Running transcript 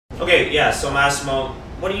Okay, yeah, so Massimo,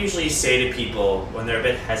 what do you usually say to people when they're a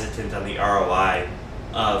bit hesitant on the ROI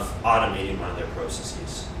of automating one of their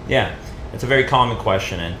processes? Yeah, it's a very common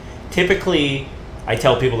question, and typically I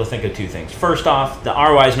tell people to think of two things. First off, the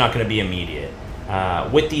ROI is not going to be immediate.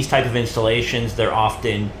 With these type of installations, they're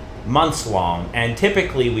often months long, and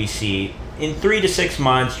typically we see in 3 to 6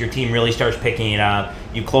 months your team really starts picking it up.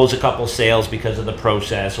 You close a couple sales because of the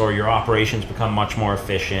process, or your operations become much more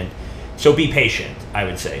efficient. So be patient, I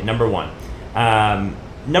would say, number one.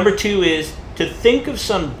 Number two is to think of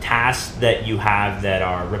some tasks that you have that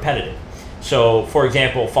are repetitive. So for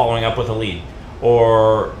example, following up with a lead,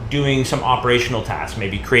 or doing some operational tasks,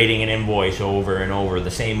 maybe creating an invoice over and over,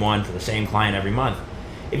 the same one for the same client every month.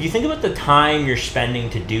 If you think about the time you're spending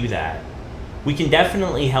to do that, we can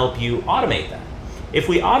definitely help you automate that. If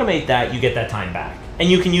we automate that, you get that time back. And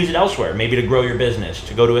you can use it elsewhere, maybe to grow your business,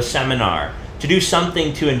 to go to a seminar, to do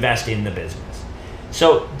something to invest in the business.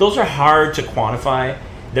 So those are hard to quantify.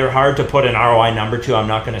 They're hard to put an ROI number to. I'm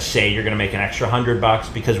not going to say you're going to make an extra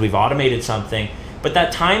 $100 because we've automated something. But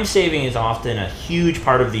that time saving is often a huge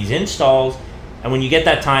part of these installs. And when you get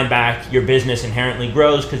that time back, your business inherently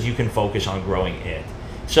grows because you can focus on growing it.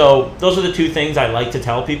 So those are the two things I like to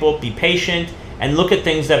tell people. Be patient and look at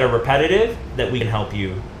things that are repetitive that we can help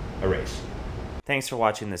you erase. Thanks for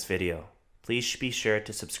watching this video. Please be sure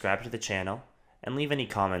to subscribe to the channel and leave any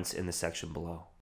comments in the section below.